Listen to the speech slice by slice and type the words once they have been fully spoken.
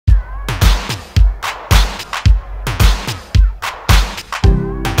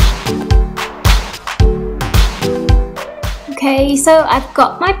Okay, so I've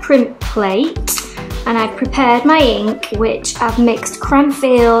got my print plate and I've prepared my ink, which I've mixed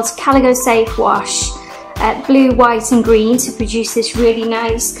Cranfield Calico Safe Wash, blue, white and green to produce this really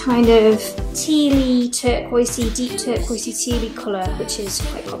nice kind of tealy, turquoisey, deep turquoisey tealy colour, which is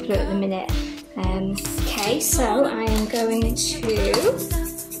quite popular at the minute. Okay, so I am going to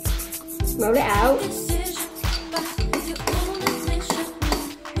roll it out.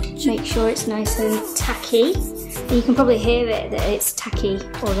 Make sure it's nice and tacky. And you can probably hear it that it's tacky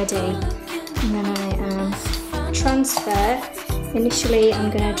already. And then I transfer. Initially I'm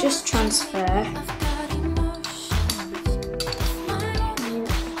going to just transfer.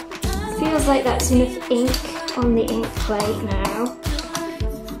 Feels like that's enough ink on the ink plate now.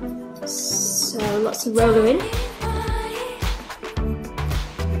 So lots of roller in.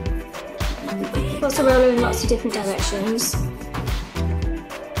 Lots of roller in lots of different directions.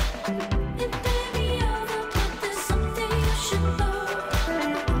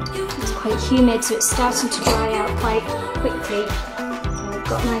 Quite humid, so it's starting to dry out quite quickly. So I've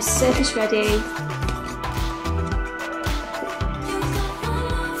got my surface ready.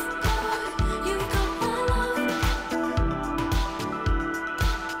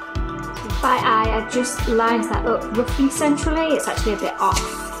 By eye, I've just lined that up roughly centrally. It's actually a bit off.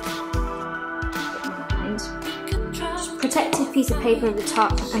 Just protective piece of paper at the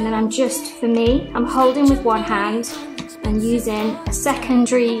top, and then I'm just, for me, I'm holding with one hand and using a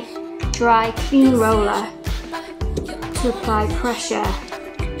secondary dry, clean roller to apply pressure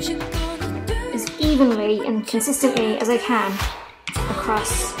as evenly and consistently as I can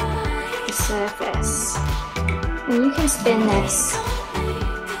across the surface. And you can spin this.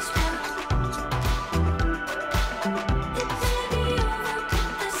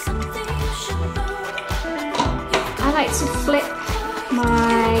 I like to flip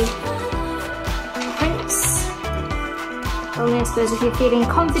my prints. Only I suppose if you're feeling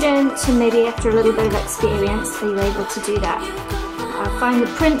confident and maybe after a little bit of experience that you're able to do that. I find the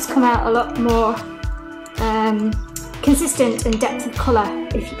prints come out a lot more consistent and depth of colour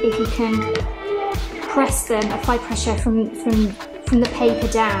if you can press them, apply pressure from the paper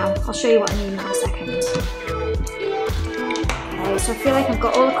down. I'll show you what I mean in a second. Okay, so I feel like I've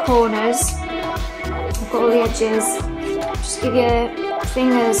got all the corners, I've got all the edges. Just give your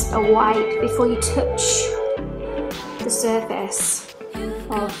fingers a wipe before you touch the surface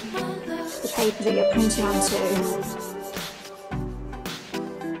of the paper that you're printing onto.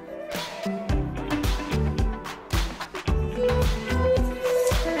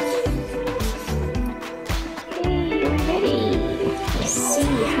 Okay, ready. Let's see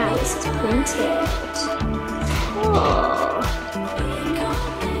how this is printed. Oh.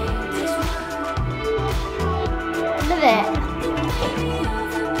 Love it.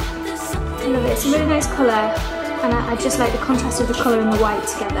 Love it. It's a really nice colour. And I just like the contrast of the colour and the white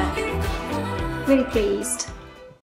together. Really pleased.